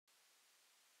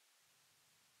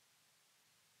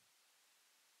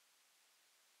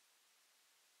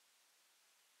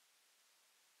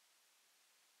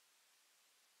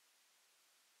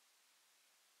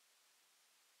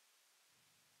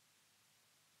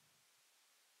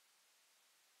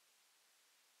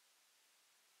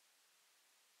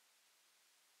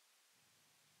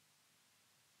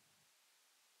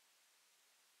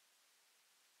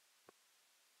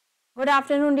Good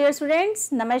afternoon, dear students.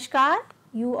 Namaskar.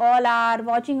 You all are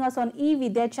watching us on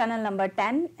eVidya channel number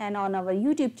 10 and on our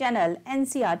YouTube channel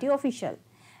NCRT Official.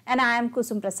 And I am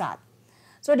Kusum Prasad.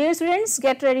 So, dear students,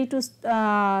 get ready to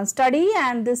study,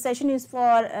 and this session is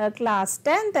for class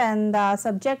 10th, and the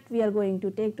subject we are going to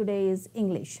take today is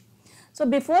English. So,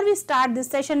 before we start this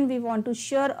session, we want to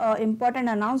share an important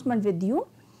announcement with you.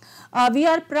 We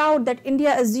are proud that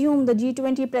India assumed the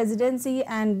G20 presidency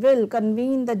and will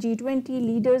convene the G20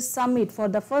 Leaders Summit for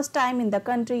the first time in the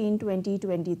country in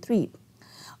 2023.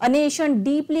 A nation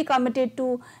deeply committed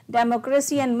to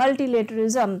democracy and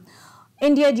multilateralism,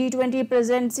 India G20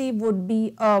 presidency would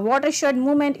be a watershed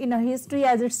moment in our history,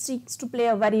 as it seeks to play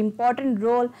a very important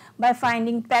role by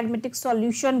finding pragmatic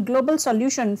solution, global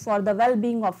solution for the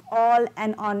well-being of all,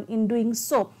 and in doing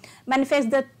so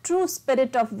manifests the true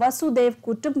spirit of Vasudev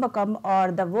Kutumbakam,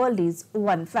 or the world is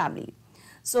one family.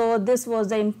 So this was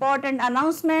the important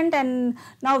announcement, and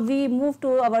now we move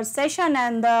to our session,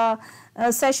 and the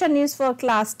session is for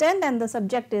class 10 and the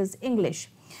subject is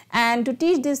English. And to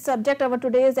teach this subject, our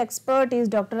today's expert is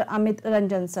Dr. Amit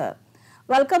Ranjan sir.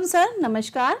 Welcome sir.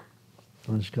 Namaskar.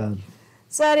 Namaskar.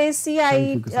 Sir is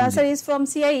from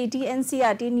CIET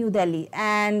NCRT New Delhi,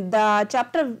 and the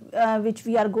chapter which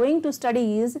we are going to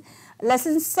study is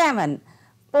lesson 7,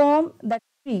 poem The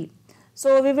Tree.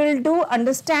 So we will do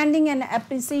understanding and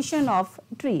appreciation of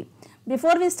tree.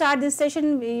 Before we start this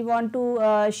session, we want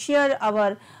to share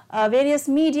our various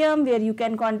medium where you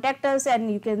can contact us and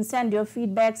you can send your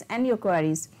feedbacks and your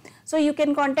queries. So you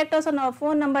can contact us on our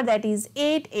phone number, that is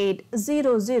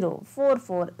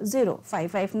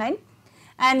 8800440559,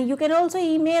 and you can also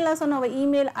email us on our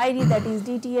email ID, that is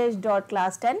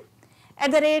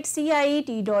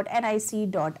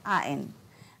dth.class10@ciet.nic.in.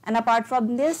 And apart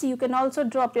from this, you can also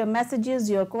drop your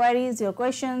messages, your queries, your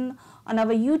questions on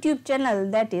our YouTube channel,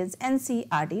 that is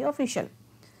NCRT Official.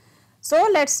 So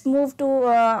let's move to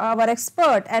our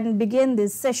expert and begin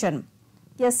this session.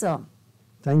 Yes, sir.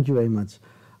 Thank you very much.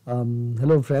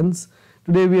 Hello friends.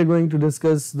 Today we are going to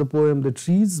discuss the poem The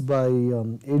Trees by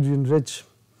Adrienne Rich.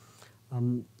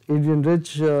 Adrienne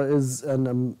Rich is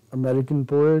an American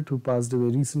poet who passed away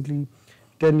recently,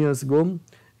 10 years ago,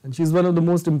 and she is one of the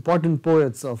most important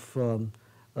poets of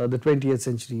the 20th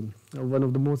century, one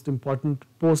of the most important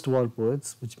post-war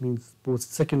poets, which means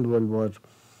post-Second World War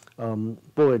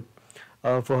poet.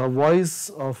 For her voice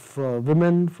of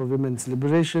women, for women's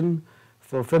liberation,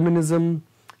 for feminism,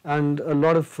 and a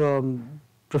lot of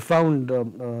profound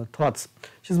thoughts.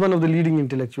 She's one of the leading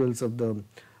intellectuals of the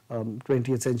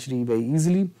 20th century very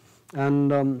easily,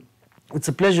 and it's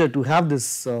a pleasure to have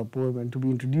this poem and to be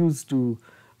introduced to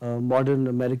modern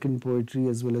American poetry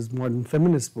as well as modern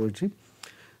feminist poetry.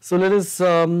 So let us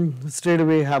straight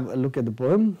away have a look at the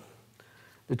poem,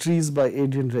 The Trees by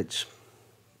Adrienne Rich.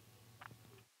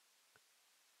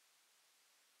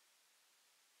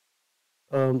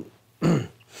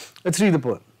 Let's read the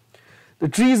poem. The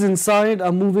trees inside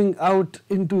are moving out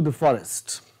into the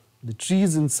forest. The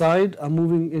trees inside are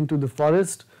moving into the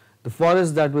forest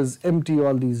that was empty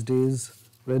all these days,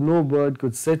 where no bird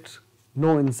could sit,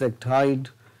 no insect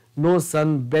hide, no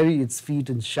sun bury its feet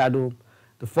in shadow.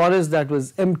 The forest that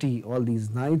was empty all these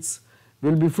nights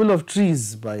will be full of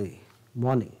trees by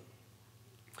morning.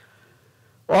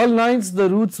 All nights the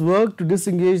roots work to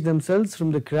disengage themselves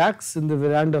from the cracks in the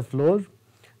veranda floor.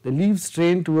 The leaves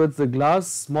strain towards the glass,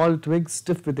 small twigs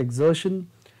stiff with exertion,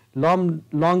 long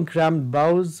cramped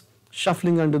boughs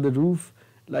shuffling under the roof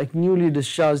like newly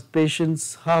discharged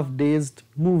patients, half dazed,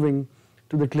 moving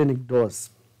to the clinic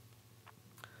doors.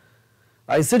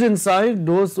 I sit inside,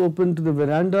 doors open to the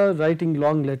veranda, writing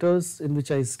long letters in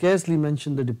which I scarcely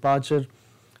mention the departure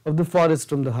of the forest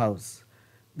from the house.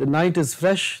 The night is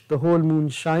fresh, the whole moon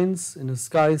shines in a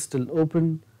sky still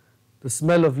open. The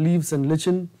smell of leaves and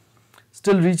lichen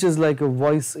still reaches like a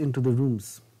voice into the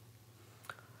rooms.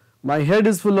 My head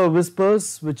is full of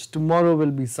whispers which tomorrow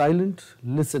will be silent.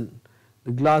 Listen,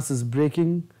 the glass is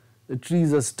breaking, the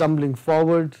trees are stumbling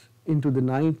forward into the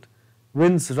night,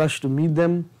 winds rush to meet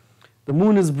them. The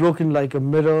moon is broken like a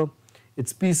mirror,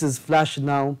 its pieces flash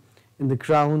now in the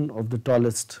crown of the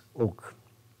tallest oak.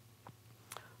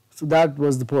 So that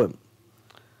was the poem.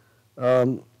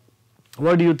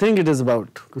 What do you think it is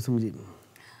about, Kusumji?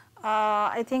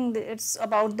 I think it's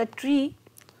about the tree.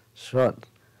 Sure.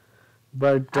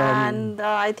 But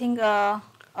I think a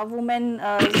woman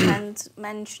is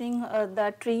mentioning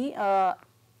the tree,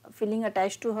 feeling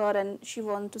attached to her, and she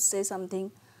wants to say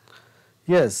something.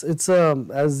 Yes, it's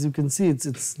as you can see,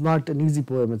 it's not an easy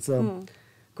poem. It's a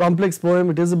complex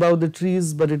poem. It is about the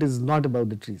trees, but it is not about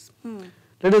the trees.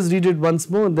 Let us read it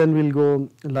once more, then we'll go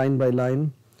line by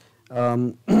line.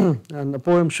 and a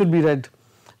poem should be read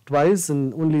twice,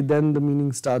 and only then the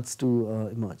meaning starts to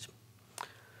emerge.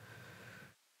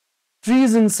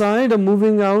 Trees inside are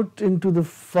moving out into the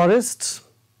forest.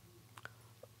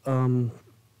 The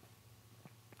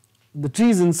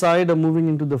trees inside are moving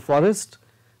into the forest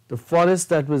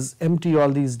that was empty all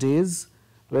these days,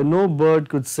 where no bird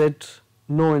could sit,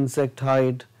 no insect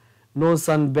hide, no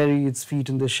sun bury its feet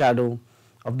in the shadow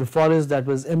of the forest that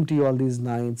was empty all these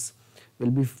nights,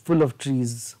 will be full of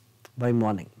trees by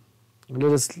morning.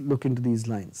 Let us look into these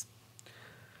lines.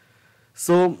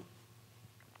 So,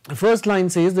 the first line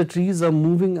says the trees are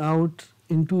moving out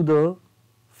into the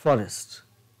forest.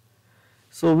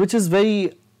 So, which is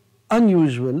very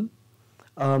unusual,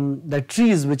 that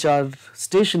trees which are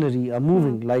stationary are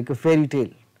moving like a fairy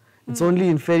tale. It's only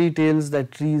in fairy tales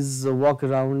that trees walk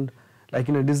around like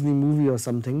in a Disney movie or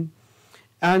something.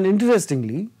 And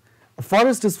interestingly, a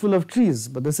forest is full of trees,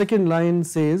 but the second line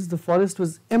says the forest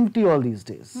was empty all these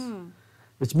days,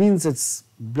 which means it's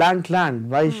blank land.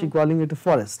 Why is she calling it a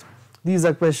forest? These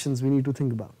are questions we need to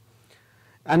think about.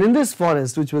 And in this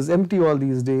forest, which was empty all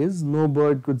these days, no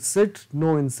bird could sit,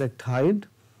 no insect hide.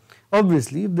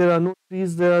 Obviously, if there are no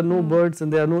trees, there are no birds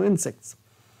and there are no insects.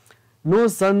 No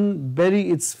sun bury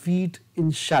its feet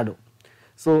in shadow.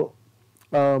 So,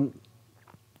 the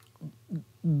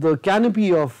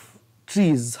canopy of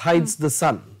trees hides the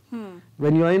sun.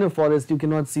 When you are in a forest, you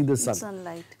cannot see the sun.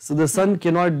 Sunlight. So, the sun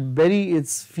cannot bury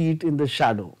its feet in the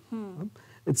shadow.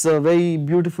 It's a very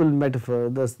beautiful metaphor,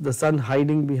 the sun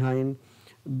hiding behind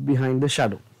the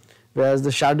shadow, whereas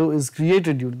the shadow is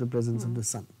created due to the presence of the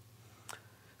sun.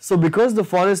 So, because the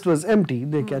forest was empty,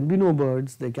 there can be no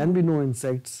birds, there can be no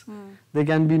insects, there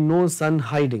can be no sun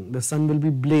hiding, the sun will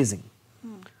be blazing.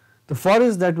 The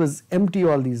forest that was empty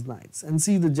all these nights, and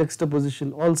see the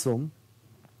juxtaposition also,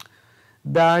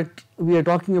 that we are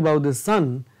talking about the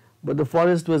sun, but the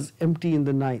forest was empty in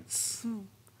the nights,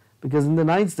 because in the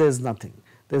nights there is nothing.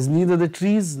 There is neither the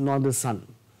trees nor the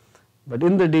sun, but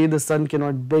in the day the sun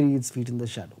cannot bury its feet in the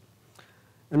shadow.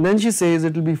 And then she says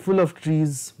it will be full of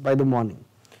trees by the morning.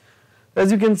 As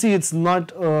you can see, it's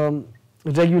not a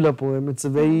regular poem, it's a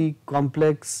very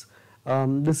complex,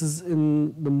 this is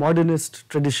in the modernist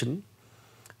tradition.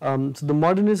 So the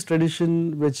modernist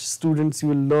tradition, which students you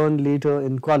will learn later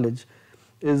in college,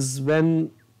 is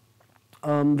when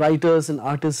writers and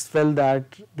artists felt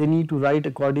that they need to write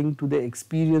according to their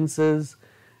experiences,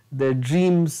 their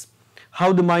dreams,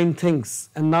 how the mind thinks,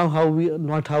 and now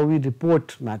not how we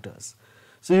report matters.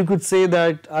 So you could say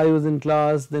that I was in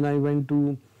class, then I went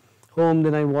to home,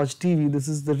 then I watched TV. This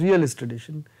is the realist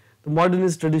tradition. The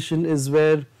modernist tradition is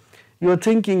where you are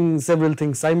thinking several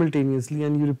things simultaneously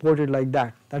and you report it like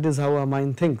that. That is how our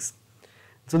mind thinks.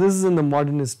 So this is in the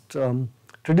modernist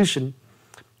tradition,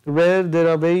 where there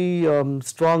are very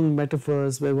strong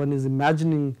metaphors, where one is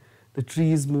imagining the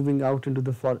trees moving out into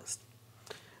the forest.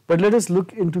 But let us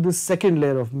look into the second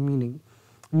layer of meaning,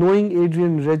 knowing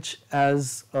Adrienne Rich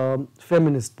as a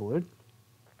feminist poet.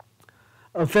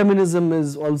 Feminism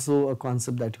is also a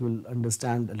concept that you will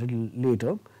understand a little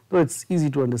later, though it's easy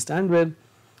to understand, where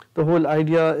the whole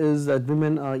idea is that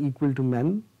women are equal to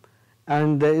men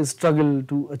and there is struggle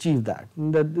to achieve that.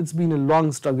 And that it's been a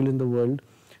long struggle in the world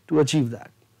to achieve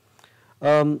that.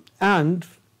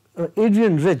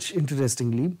 Adrienne Rich,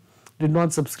 interestingly, did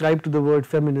not subscribe to the word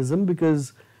feminism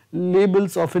because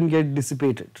labels often get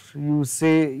dissipated. You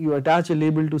say, you attach a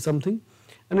label to something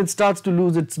and it starts to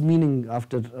lose its meaning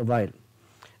after a while.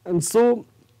 And so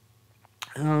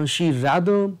she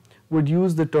rather would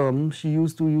use the term, she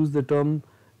used to use the term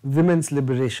women's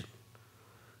liberation.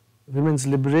 Women's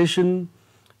liberation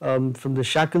from the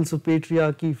shackles of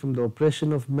patriarchy, from the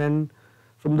oppression of men,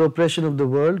 from the oppression of the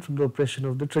world, from the oppression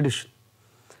of the tradition.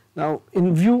 Now,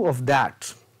 in view of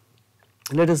that,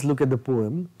 let us look at the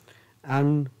poem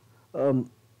and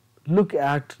look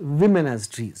at women as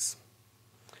trees.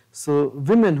 So,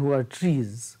 women who are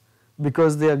trees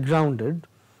because they are grounded,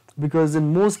 because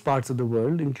in most parts of the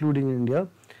world, including India,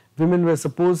 women were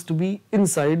supposed to be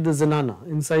inside the zanana,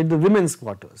 inside the women's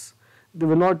quarters. They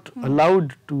were not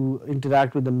allowed to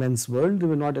interact with the men's world, they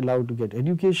were not allowed to get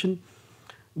education,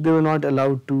 they were not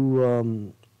allowed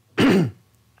to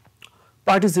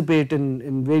participate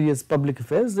in various public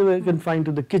affairs, they were confined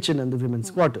to the kitchen and the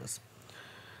women's quarters.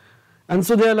 And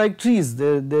so they are like trees,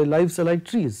 their lives are like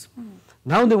trees.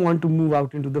 Now they want to move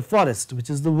out into the forest, which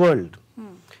is the world,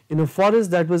 in a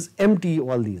forest that was empty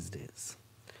all these days.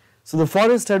 So the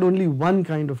forest had only one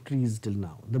kind of trees till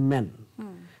now, the men.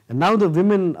 And now the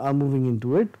women are moving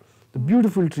into it, the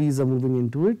beautiful trees are moving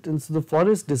into it, and so the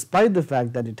forest, despite the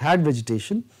fact that it had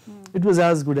vegetation, it was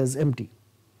as good as empty.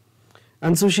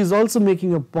 And so she's also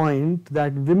making a point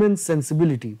that women's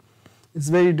sensibility is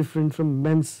very different from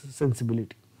men's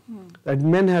sensibility. That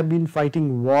men have been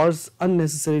fighting wars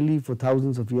unnecessarily for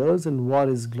thousands of years, and war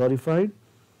is glorified.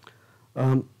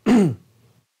 So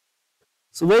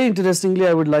very interestingly,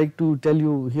 I would like to tell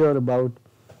you here about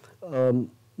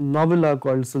novella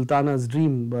called Sultana's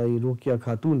Dream by Rokia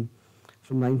Khatun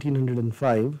from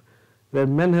 1905, where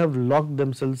men have locked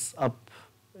themselves up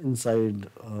inside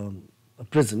a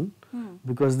prison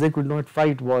because they could not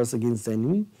fight wars against the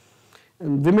enemy.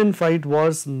 And women fight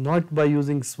wars not by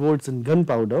using swords and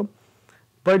gunpowder,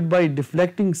 but by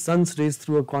deflecting sun's rays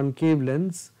through a concave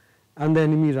lens, and the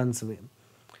enemy runs away.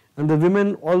 And the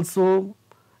women also,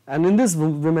 and in this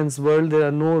women's world there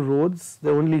are no roads,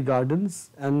 there are only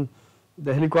gardens, and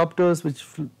the helicopters which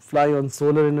fly on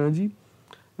solar energy.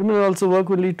 Women also work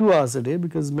only 2 hours a day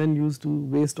because men used to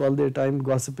waste all their time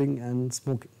gossiping and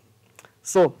smoking.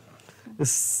 So, a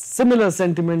similar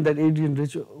sentiment that Adrian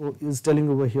Rich is telling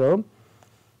over here,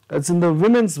 it's in the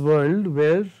women's world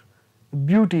where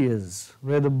beauty is,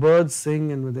 where the birds sing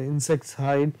and where the insects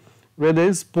hide, where there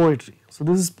is poetry. So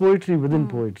this is poetry within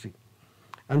poetry.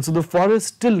 And so the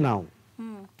forest till now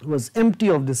was empty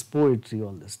of this poetry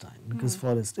all this time, because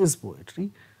forest is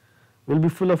poetry, will be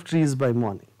full of trees by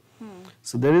morning.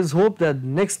 So there is hope that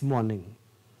next morning,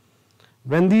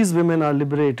 when these women are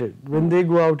liberated, when they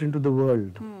go out into the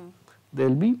world, there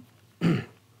will be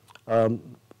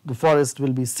the forest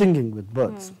will be singing with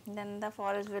birds. Then the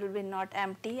forest will be not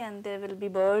empty, and there will be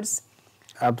birds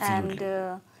Absolutely.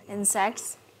 and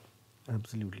insects.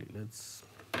 Absolutely.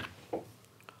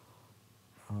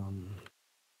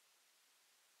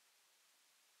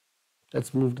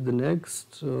 Let's move to the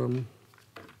next.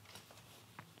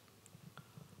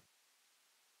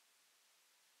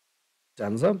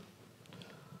 Stanza.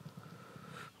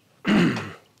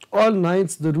 All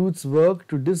nights the roots work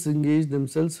to disengage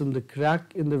themselves from the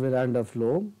crack in the veranda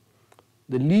floor.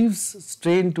 The leaves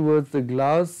strain towards the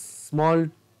glass, small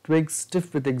twigs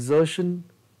stiff with exertion,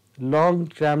 long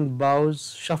cramped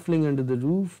boughs shuffling under the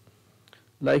roof,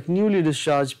 like newly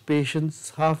discharged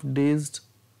patients, half dazed,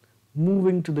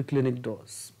 moving to the clinic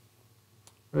doors.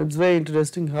 It's very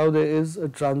interesting how there is a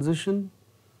transition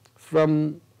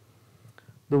from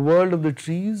the world of the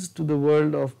trees to the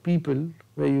world of people,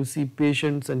 where you see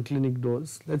patients and clinic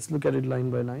doors. Let's look at it line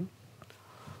by line.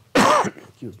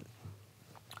 Excuse me.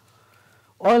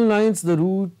 All nights the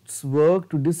roots work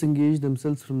to disengage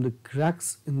themselves from the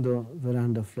cracks in the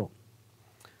veranda floor.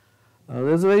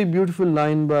 There's a very beautiful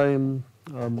line by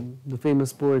the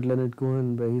famous poet Leonard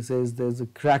Cohen, where he says there's a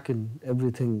crack in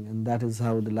everything and that is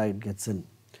how the light gets in.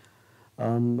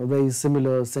 A very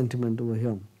similar sentiment over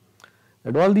here.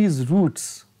 That all these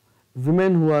roots,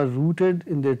 women who are rooted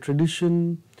in their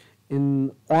tradition,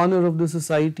 in honor of the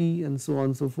society and so on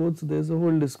and so forth. So there's a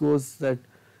whole discourse that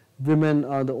women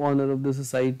are the honor of the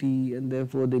society and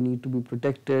therefore they need to be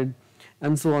protected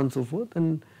and so on and so forth,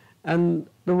 and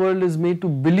the world is made to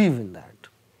believe in that.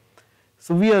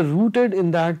 So we are rooted in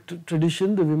that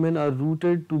tradition, the women are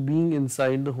rooted to being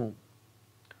inside the home.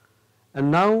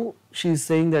 And now she is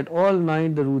saying that all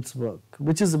night the roots work,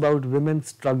 which is about women's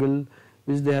struggle,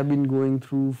 which they have been going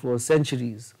through for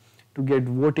centuries, to get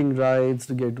voting rights,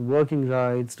 to get working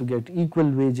rights, to get equal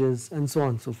wages and so on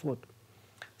and so forth.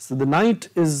 So the night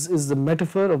is the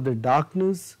metaphor of the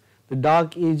darkness, the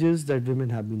dark ages that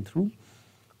women have been through.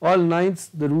 All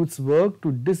nights the roots work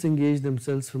to disengage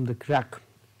themselves from the crack.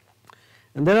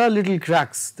 And there are little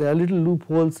cracks, there are little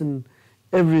loopholes in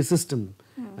every system.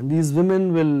 And these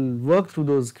women will work through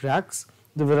those cracks,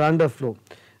 the veranda floor.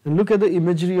 And look at the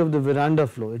imagery of the veranda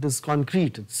floor. It is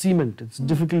concrete, it's cement, it's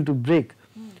difficult to break.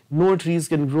 No trees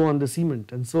can grow on the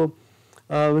cement. And so,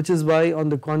 which is why on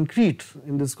the concrete,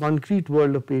 in this concrete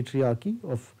world of patriarchy,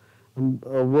 of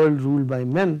a world ruled by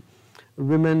men,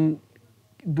 women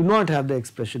do not have the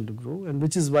expression to grow, and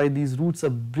which is why these roots are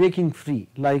breaking free,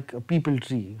 like a peepal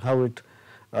tree, how it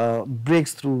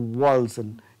breaks through walls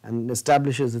and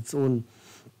establishes its own.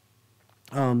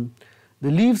 The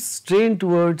leaves strain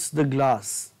towards the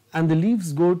glass, and the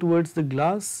leaves go towards the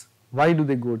glass. Why do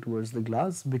they go towards the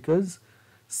glass? Because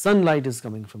sunlight is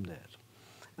coming from there.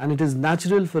 And it is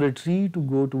natural for a tree to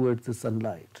go towards the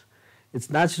sunlight. It's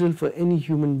natural for any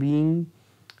human being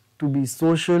to be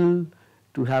social,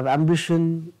 to have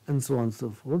ambition, and so on and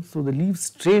so forth. So the leaves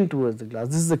strain towards the glass.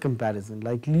 This is a comparison.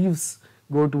 Like leaves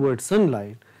go towards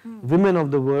sunlight, women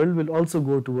of the world will also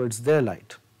go towards their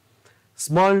light.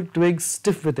 Small twigs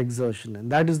stiff with exertion,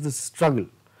 and that is the struggle.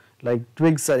 Like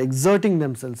twigs are exerting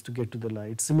themselves to get to the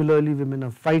light. Similarly, women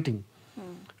are fighting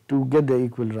to get their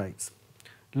equal rights.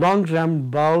 Long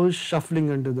cramped boughs shuffling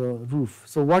under the roof.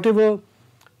 So whatever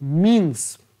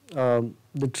means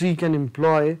the tree can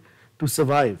employ to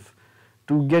survive,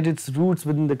 to get its roots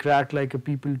within the crack like a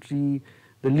peepal tree,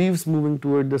 the leaves moving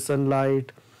toward the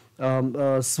sunlight,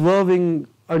 swerving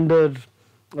under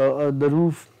the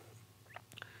roof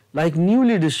like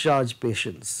newly discharged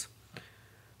patients,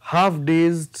 half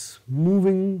dazed,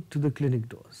 moving to the clinic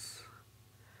doors.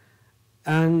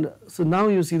 And so now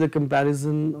you see the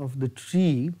comparison of the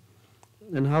tree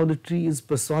and how the tree is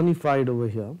personified over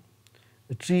here.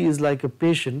 The tree is like a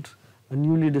patient, a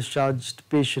newly discharged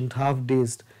patient, half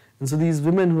dazed. And so these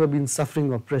women who have been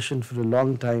suffering oppression for a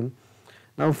long time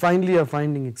now finally are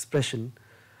finding expression.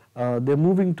 They're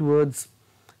moving towards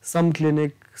some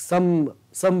clinic, some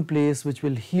place which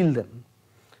will heal them,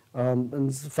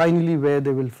 and finally where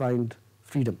they will find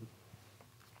freedom.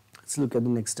 Let's look at the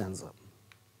next stanza.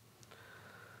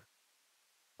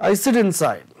 I sit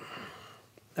inside,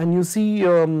 and you see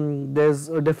there's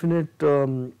a definite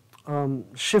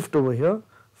shift over here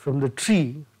from the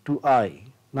tree to I.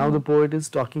 Now the poet is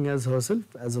talking as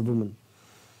herself, as a woman.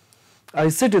 I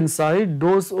sit inside,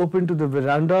 doors open to the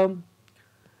veranda,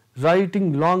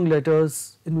 writing long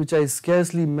letters in which I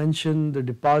scarcely mention the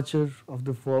departure of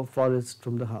the forest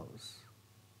from the house.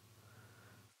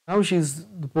 Now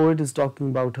the poet is talking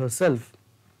about herself,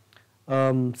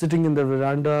 sitting in the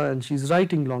veranda, and she's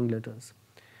writing long letters.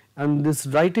 And this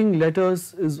writing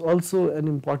letters is also an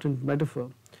important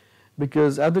metaphor,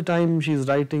 because at the time she's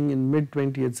writing in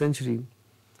mid-20th century,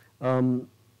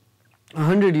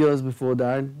 100 years before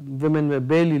that, women were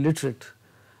barely literate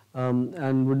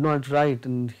and would not write,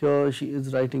 and here she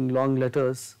is writing long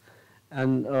letters,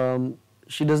 and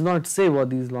she does not say what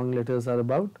these long letters are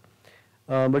about,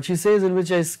 but she says, in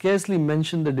which I scarcely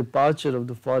mention the departure of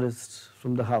the forest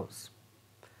from the house,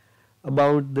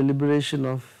 about the liberation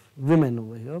of women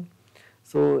over here.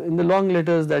 So in the long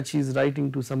letters that she is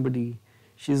writing to somebody,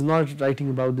 she is not writing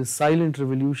about this silent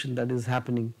revolution that is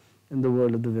happening in the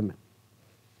world of the women.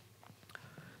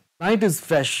 Night is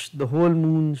fresh, the whole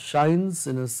moon shines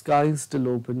in a sky still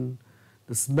open,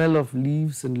 the smell of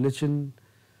leaves and lichen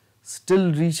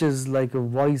still reaches like a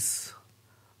voice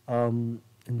in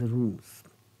the rooms.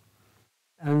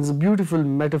 And it's a beautiful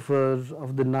metaphor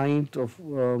of the night, of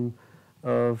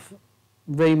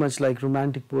very much like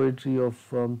romantic poetry of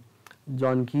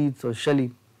John Keats or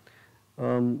Shelley,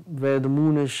 where the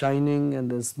moon is shining and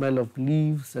the smell of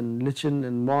leaves and lichen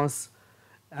and moss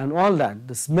and all that.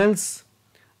 The smells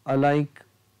are like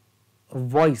a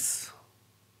voice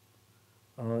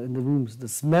in the rooms. The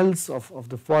smells of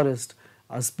the forest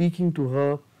are speaking to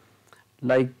her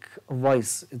like a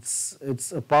voice.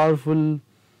 It's a powerful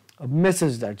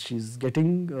message that she's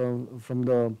getting from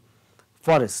the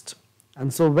forest.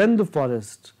 And so when the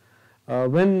forest,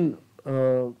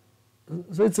 so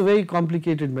it's a very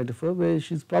complicated metaphor where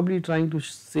she's probably trying to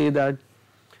say that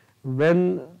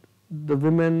when the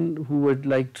women who were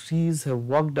like trees have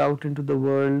walked out into the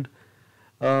world,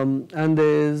 and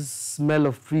there is smell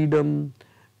of freedom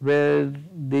where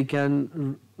they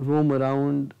can roam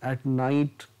around at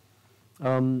night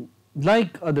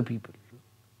like other people.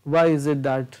 Why is it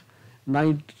that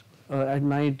at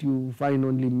night you find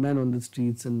only men on the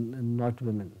streets and not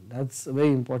women? That's a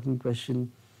very important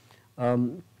question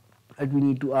that we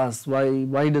need to ask.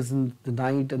 Why doesn't the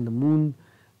night and the moon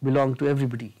belong to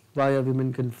everybody? Why are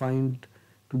women confined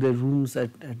to their rooms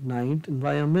at night, and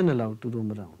why are men allowed to roam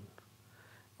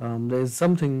around? There is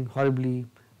something horribly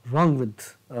wrong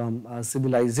with our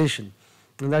civilization,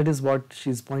 and that is what she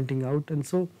is pointing out. And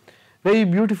so very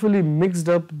beautifully mixed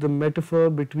up the metaphor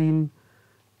between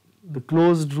the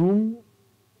closed room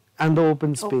and the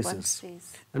open spaces,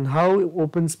 and how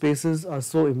open spaces are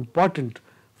so important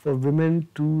for women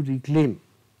to reclaim,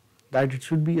 that it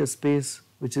should be a space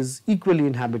which is equally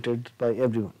inhabited by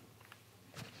everyone.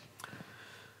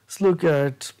 Let's look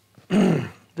at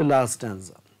the last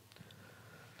stanza.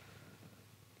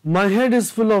 My head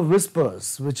is full of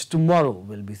whispers which tomorrow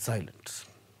will be silent.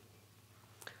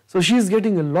 So she is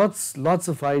getting lots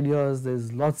of ideas,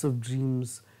 there's lots of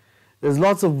dreams, there's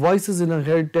lots of voices in her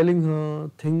head telling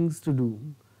her things to do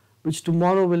which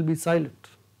tomorrow will be silent.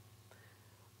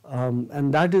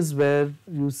 And that is where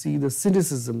you see the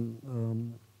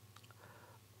cynicism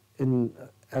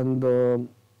and the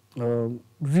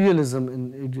realism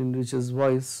in Adrian Rich's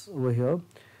voice over here,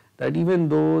 that even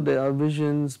though there are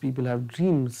visions, people have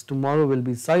dreams, tomorrow will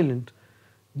be silent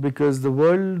because the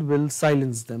world will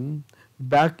silence them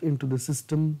back into the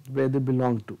system where they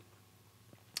belong to.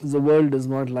 The world does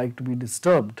not like to be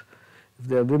disturbed. If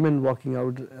there are women walking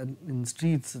out in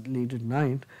streets late at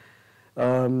night,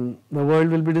 the world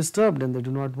will be disturbed, and they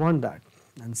do not want that.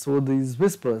 And so these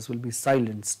whispers will be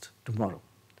silenced tomorrow.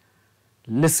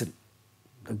 Listen,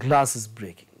 the glass is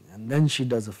breaking, and then she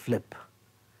does a flip,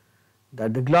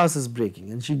 that the glass is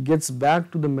breaking, and she gets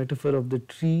back to the metaphor of the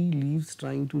tree leaves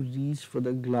trying to reach for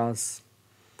the glass,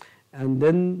 and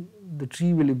then the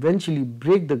tree will eventually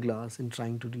break the glass in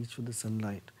trying to reach for the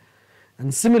sunlight.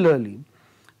 And similarly,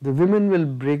 the women will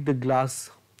break the glass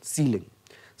ceiling.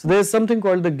 So there is something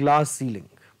called the glass ceiling,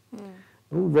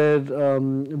 where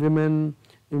women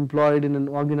employed in an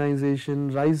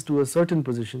organization rise to a certain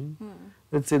position,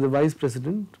 let's say the vice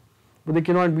president, but they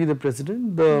cannot be the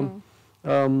president. The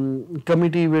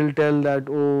committee will tell that,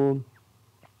 oh,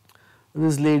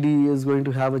 this lady is going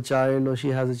to have a child, or she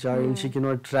has a child, she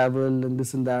cannot travel and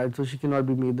this and that, so she cannot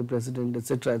be made the president,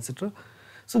 etc., etc.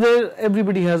 So there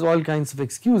everybody has all kinds of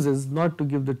excuses not to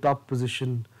give the top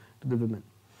position to the women.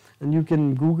 And you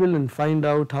can Google and find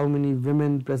out how many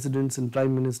women presidents and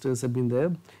prime ministers have been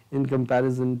there in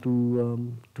comparison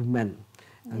to men.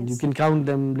 And you can count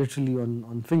them literally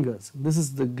on fingers. This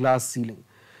is the glass ceiling.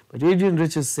 But Adrienne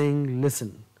Rich is saying,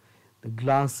 listen, the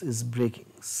glass is breaking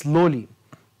slowly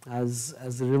as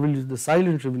the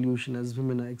silent revolution, as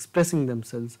women are expressing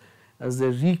themselves, as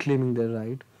they're reclaiming their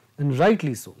right, and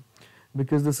rightly so,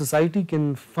 because the society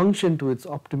can function to its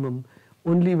optimum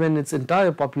only when its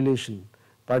entire population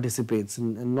participates,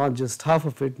 and not just half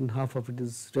of it, and half of it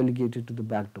is relegated to the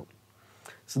back door.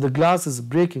 So the glass is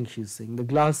breaking, she's saying, the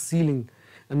glass ceiling.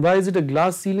 And why is it a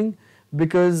glass ceiling?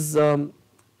 Because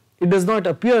it does not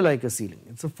appear like a ceiling,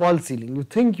 it's a false ceiling. You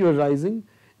think you're rising,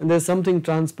 and there's something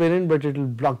transparent, but it will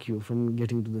block you from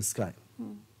getting to the sky.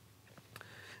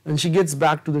 And she gets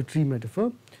back to the tree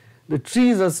metaphor. The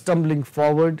trees are stumbling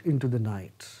forward into the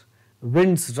night.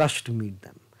 Winds rush to meet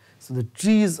them. So the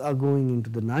trees are going into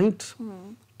the night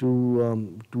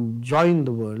to join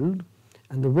the world,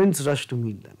 and the winds rush to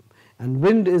meet them. And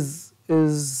wind is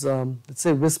let's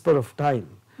say, whisper of time.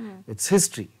 It's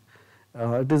history.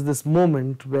 It is this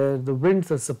moment where the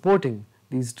winds are supporting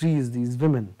these trees, these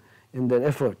women, in their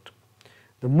effort.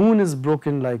 The moon is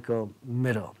broken like a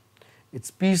mirror.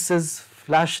 Its pieces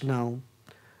flash now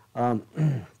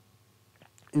in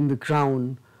the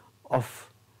crown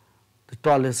of the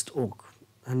tallest oak,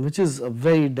 and which is a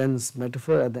very dense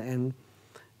metaphor at the end,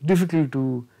 difficult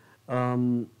to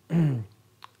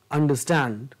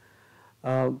understand.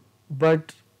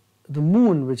 But the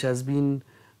moon, which has been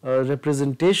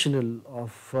representational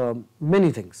of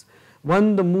many things.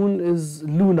 One, the moon is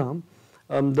Luna.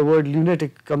 The word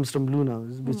lunatic comes from Luna,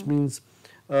 which means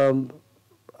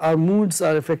our moods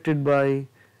are affected by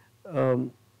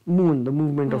moon, the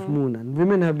movement of moon. And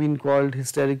women have been called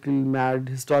hysterical, mad,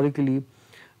 historically,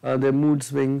 their mood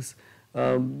swings,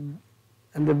 and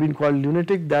they've been called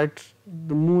lunatic, that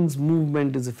the moon's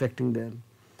movement is affecting them.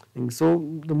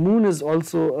 So the moon is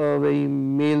also a very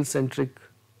male-centric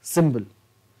symbol.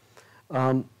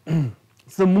 So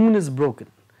the moon is broken.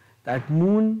 That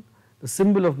moon, the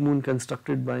symbol of moon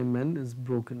constructed by men, is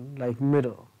broken like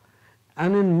mirror,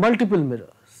 and in multiple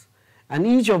mirrors. And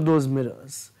each of those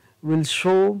mirrors will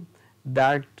show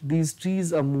that these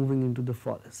trees are moving into the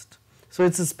forest. So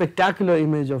it's a spectacular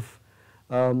image of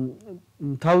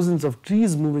thousands of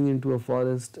trees moving into a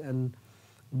forest, and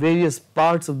various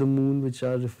parts of the moon which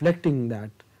are reflecting that,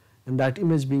 and that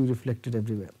image being reflected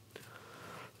everywhere.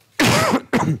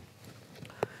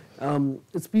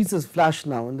 Its pieces flash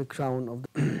now in the crown of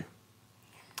the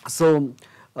So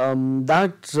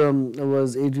that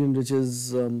was Adrienne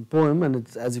Rich's poem, and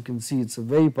it's, as you can see, it's a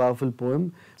very powerful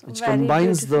poem which very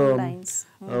combines the lines.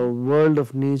 world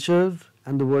of nature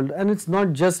and the world, and it's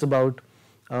not just about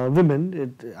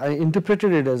women. I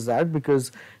interpreted it as that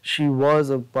because she was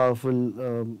a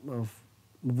powerful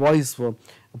voice for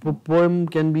a poem.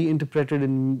 Can be interpreted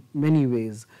in many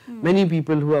ways. Many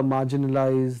people who are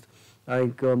marginalized,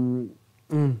 like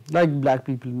black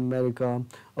people in America,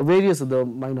 or various other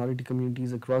minority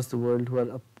communities across the world who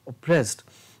are oppressed,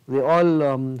 they all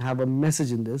have a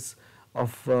message in this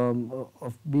of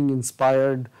being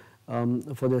inspired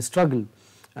for their struggle.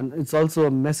 And it's also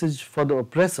a message for the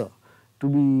oppressor to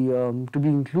be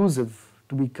inclusive,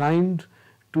 to be kind,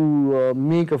 to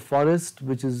make a forest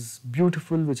which is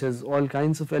beautiful, which has all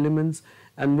kinds of elements,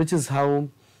 and which is how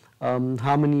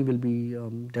harmony will be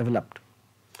developed.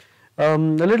 A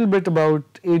little bit about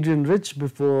Adrienne Rich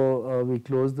before we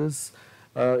close this.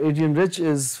 Adrienne Rich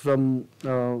is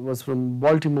was from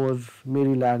Baltimore,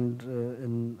 Maryland,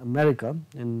 in America,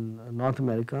 in North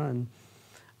America,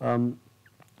 and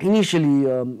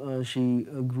initially she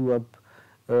grew up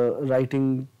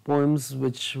writing poems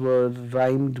which were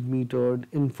rhymed, metered,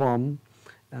 in form,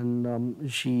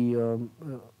 and she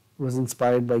was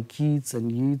inspired by Keats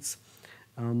and Yeats,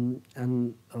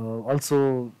 and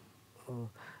also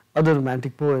other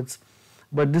romantic poets.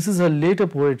 But this is her later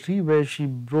poetry where she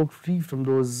broke free from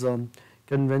those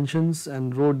conventions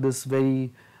and wrote this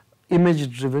very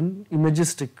image-driven,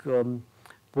 imagistic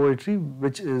poetry,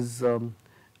 which is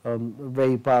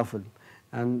very powerful.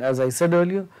 And as I said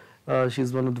earlier, she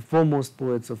is one of the foremost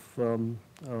poets of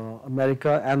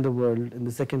America and the world in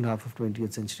the second half of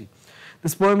 20th century.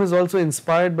 This poem is also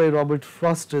inspired by Robert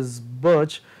Frost's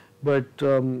Birch, but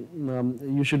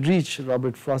you should reach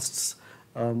Robert Frost's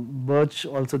Birch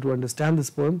also to understand this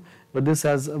poem, but this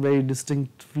has a very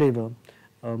distinct flavor.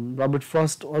 Robert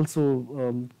Frost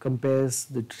also compares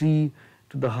the tree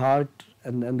to the heart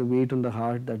and the weight on the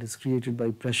heart that is created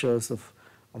by pressures of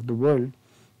the world,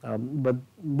 but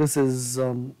this is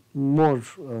more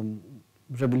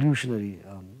revolutionary,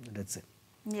 let's say.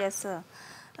 Yes, sir.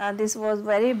 This was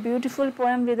very beautiful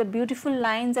poem with a beautiful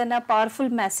lines and a powerful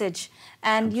message,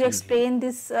 and Absolutely. You explained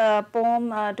this poem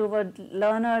to our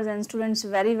learners and students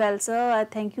very well, sir.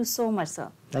 Thank you so much,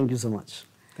 sir. Thank you so much.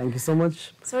 Thank you so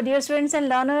much. So dear students and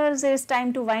learners, it's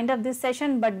time to wind up this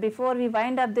session, but before we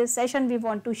wind up this session, we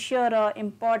want to share an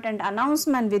important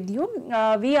announcement with you.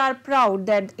 We are proud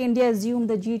that India assumed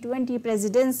the G20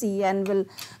 presidency and will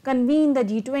convene the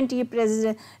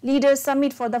G20 Leaders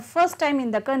Summit for the first time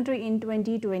in the country in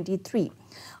 2023.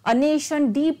 A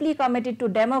nation deeply committed to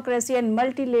democracy and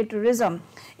multilateralism,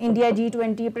 India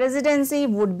G20 presidency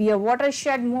would be a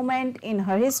watershed moment in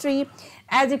her history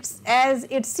as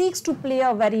it seeks to play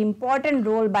a very important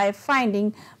role by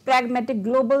finding pragmatic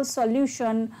global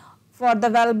solution for the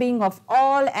well-being of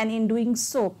all, and in doing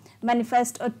so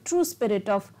manifest a true spirit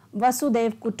of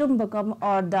Vasudhaiva Kutumbakam,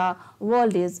 or the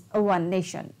world is one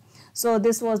nation. So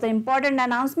this was the important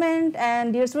announcement,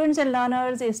 and dear students and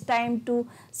learners, it's time to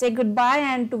say goodbye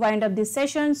and to wind up this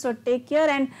session. So take care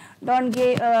and don't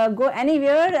go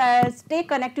anywhere. Stay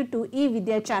connected to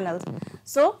eVidya channels.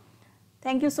 So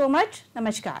thank you so much.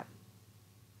 Namaskar.